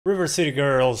River City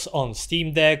Girls on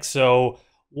Steam Deck. So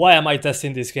why am I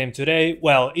testing this game today?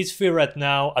 Well, it's free right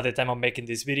now at the time I'm making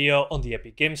this video on the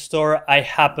Epic Games Store. I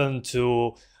happen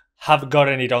to have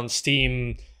gotten it on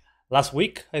Steam last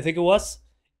week, I think it was.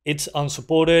 It's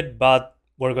unsupported, but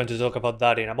we're going to talk about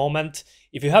that in a moment.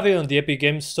 If you have it on the Epic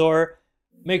Games Store,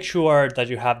 make sure that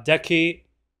you have Decky,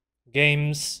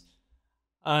 Games,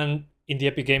 and in the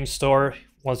Epic Games Store,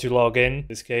 once you log in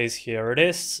this case, here it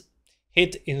is,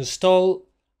 hit install.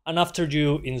 And after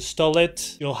you install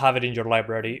it, you'll have it in your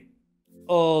library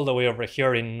all the way over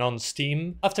here in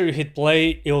non-Steam. After you hit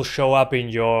play, it'll show up in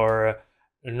your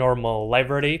normal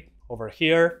library over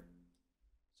here.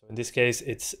 So in this case,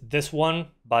 it's this one,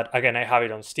 but again, I have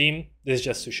it on Steam. This is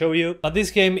just to show you. But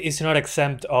this game is not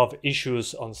exempt of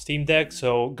issues on Steam Deck,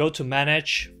 so go to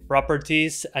Manage,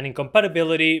 Properties, and in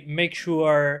Compatibility, make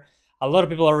sure a lot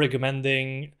of people are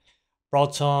recommending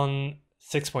Proton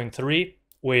 6.3.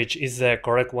 which is the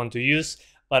correct one to use,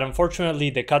 but unfortunately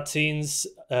the cutscenes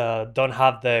don't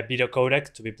have the video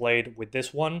codec to be played with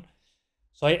this one.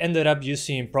 So I ended up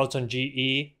using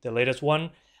ProtonGE, the latest one,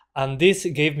 and this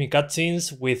gave me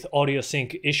cutscenes with audio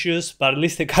sync issues, but at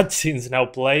least the cutscenes now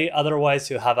play, otherwise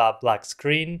you have a black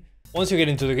screen. Once you get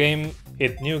into the game,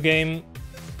 hit New Game,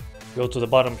 go to the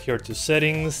bottom here to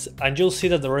Settings, and you'll see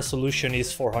that the resolution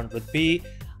is 400p,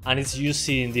 and it's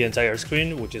using the entire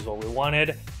screen, which is what we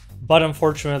wanted. But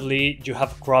unfortunately, you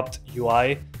have cropped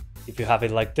UI if you have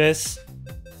it like this.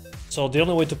 So the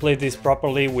only way to play this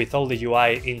properly with all the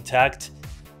UI intact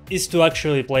is to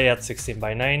actually play at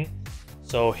 16:9.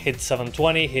 So hit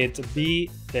 720, hit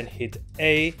B, then hit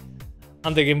A,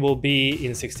 and the game will be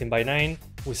in 16:9.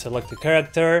 We select the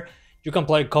character. You can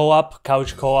play co-op,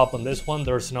 couch co-op on this one.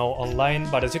 There's no online,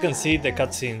 but as you can see, the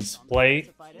cutscenes play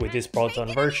with this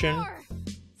Proton version.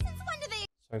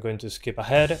 So I'm going to skip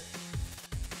ahead.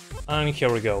 And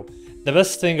here we go. The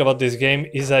best thing about this game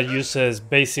is that it uses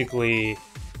basically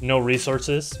no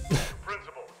resources.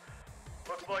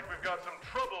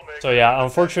 So yeah,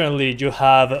 unfortunately you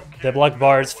have the black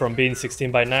bars from being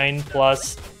 16:9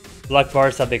 plus black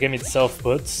bars that the game itself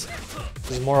puts.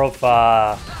 It's more of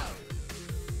a...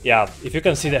 yeah, if you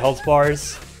can see the health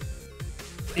bars,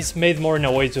 it's made more in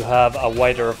a way to have a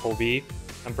wider FOV,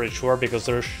 I'm pretty sure, because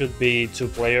there should be 2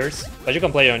 players. But you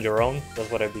can play on your own,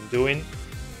 that's what I've been doing.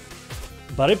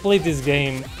 But I played this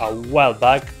game a while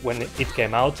back when it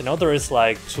came out. Now there is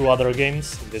like 2 other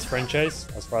games in this franchise,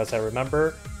 as far as I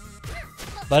remember.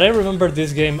 But I remember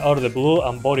this game out of the blue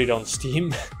and bought it on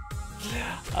Steam.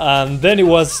 And then it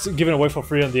was given away for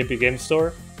free on the Epic Games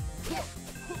Store.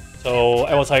 So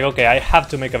I was like, okay, I have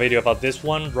to make a video about this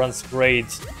one. Runs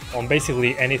great on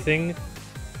basically anything.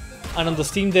 And on the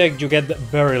Steam Deck you get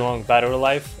very long battery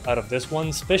life out of this one,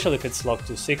 especially if it's locked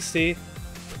to 60.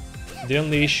 The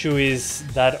only issue is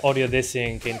that audio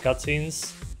desync in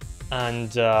cutscenes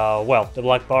and, well, the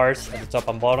black bars at the top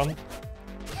and bottom.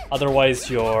 Otherwise,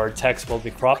 your text will be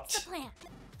cropped,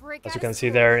 as you can see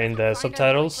there in the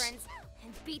subtitles.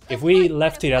 If we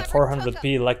left it at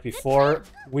 400p like before,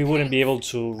 we wouldn't be able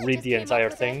to read the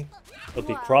entire thing. It would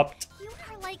be cropped.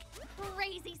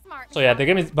 So yeah, the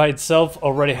game by itself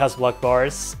already has black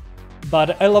bars.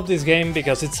 But I love this game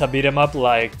because it's a beat 'em up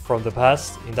like from the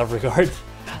past in that regard.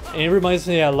 It reminds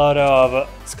me a lot of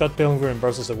Scott Pilgrim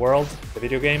vs. the World, the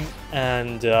video game,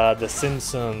 and The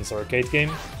Simpsons arcade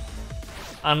game.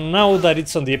 And now that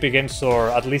it's on the Epic Games Store,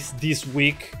 at least this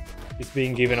week, it's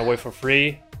being given away for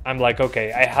free. I'm like,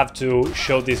 okay, I have to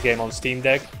show this game on Steam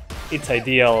Deck. It's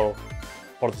ideal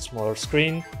for the smaller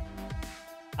screen.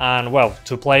 And well,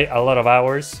 to play a lot of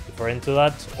hours, if you're into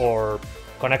that, or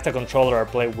connect a controller or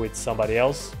play with somebody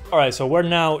else. Alright, so we're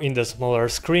now in the smaller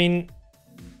screen.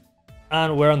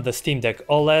 And we're on the Steam Deck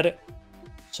OLED,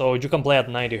 so you can play at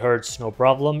 90 Hz, no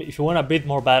problem. If you want a bit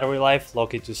more battery life,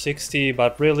 lock it to 60,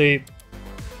 but really,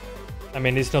 I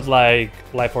mean, it's not like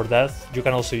life or death. You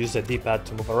can also use the D-pad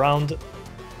to move around.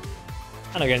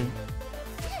 And again,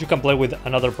 you can play with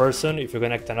another person if you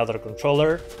connect another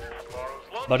controller.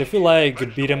 But if you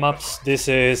like beat 'em ups, this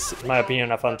is, in my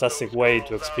opinion, a fantastic way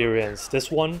to experience this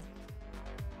one.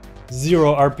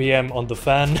 0 RPM on the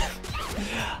fan,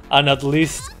 and at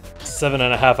least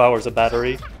 7.5 hours of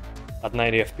battery at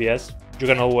 90 FPS. You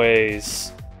can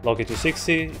always lock it to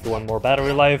 60 if you want more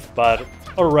battery life, but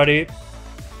already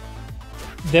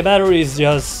the battery is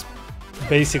just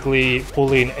basically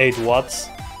pulling 8 watts,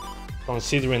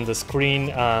 considering the screen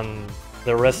and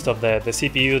the rest of the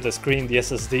CPU, the screen, the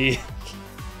SSD.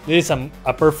 This is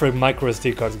a perfect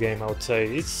MicroSD card game, I would say.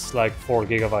 It's like 4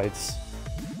 gigabytes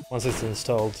once it's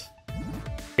installed.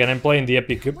 And I'm playing the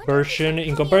Epic version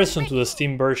in comparison to the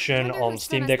Steam version on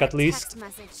Steam Deck at least.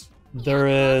 there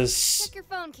is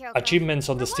achievements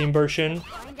on the Steam version,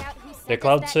 the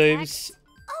cloud saves,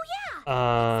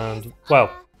 and well,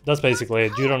 that's basically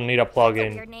it. You don't need a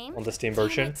plugin on the Steam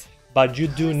version, but you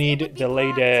do need the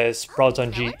latest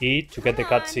ProtonGE to get the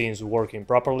cutscenes working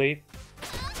properly.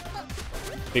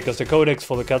 Because the codecs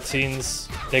for the cutscenes,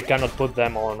 they cannot put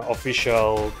them on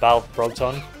official Valve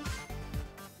Proton.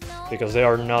 Because they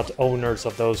are not owners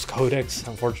of those codecs,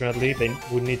 unfortunately. They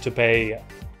would need to pay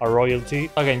a royalty.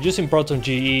 Again, using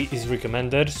ProtonGE is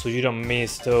recommended, so you don't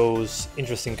miss those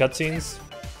interesting cutscenes.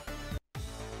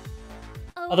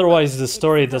 Otherwise, the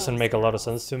story doesn't make a lot of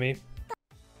sense to me.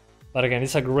 But again,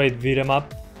 it's a great beat 'em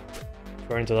up. If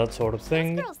you're into that sort of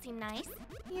thing.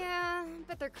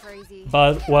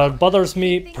 But what bothers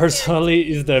me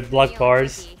personally is the black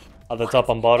bars at the top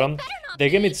and bottom. The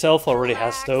game itself already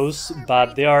has those,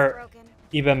 but they are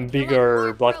even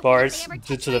bigger black bars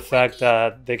due to the fact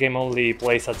that the game only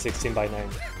plays at 16:9.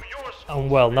 And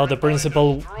well, now the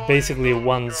principal basically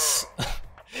wants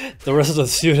the rest of the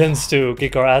students to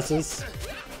kick our asses.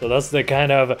 So that's the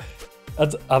kind of...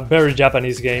 that's a very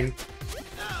Japanese game,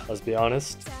 let's be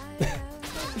honest.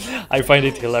 I find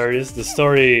it hilarious. The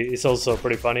story is also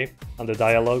pretty funny, and the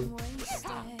dialogue.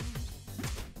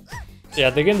 Yeah,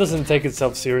 the game doesn't take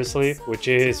itself seriously, which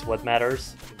is what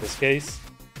matters in this case.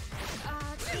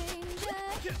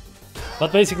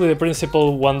 But basically the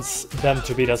principal wants them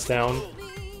to beat us down,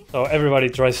 so everybody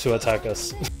tries to attack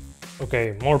us.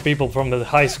 Okay, more people from the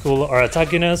high school are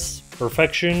attacking us.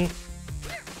 Perfection.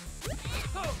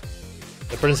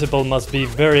 The principal must be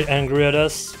very angry at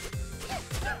us.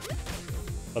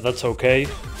 But that's okay.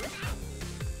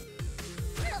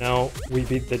 Now we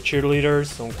beat the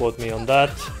cheerleaders, don't quote me on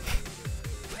that.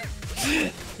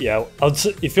 Yeah,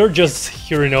 if you're just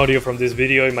hearing audio from this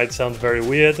video, it might sound very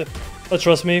weird, but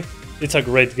trust me, it's a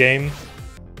great game.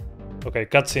 Okay,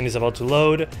 cutscene is about to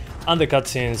load, and the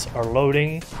cutscenes are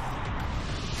loading.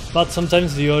 But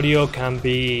sometimes the audio can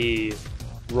be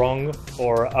wrong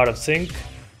or out of sync,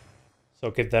 so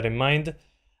keep that in mind.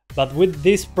 But with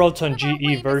this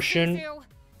ProtonGE version,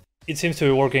 it seems to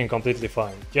be working completely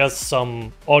fine. Just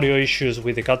some audio issues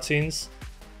with the cutscenes,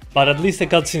 but at least the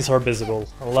cutscenes are visible,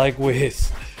 unlike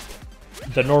with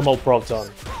the normal Proton.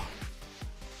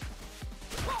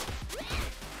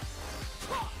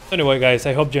 Anyway guys,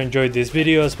 I hope you enjoyed this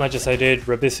video as much as I did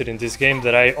revisiting this game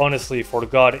that I honestly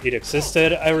forgot it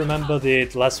existed. I remembered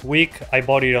it last week, I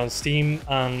bought it on Steam,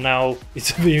 and now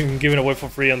it's being given away for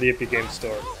free on the Epic Games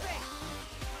Store.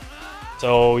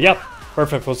 So yeah,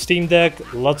 perfect for Steam Deck,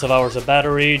 lots of hours of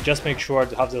battery. Just make sure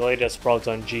to have the latest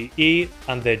ProtonGE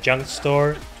and the junk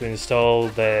store to install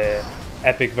the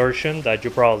Epic version that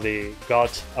you probably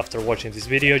got after watching this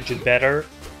video, you'd better.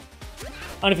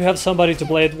 And if you have somebody to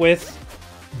play it with,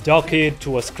 dock it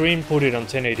to a screen, put it on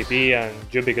 1080p and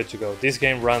you'll be good to go. This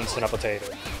game runs on a potato.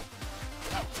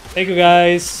 Thank you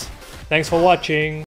guys, thanks for watching.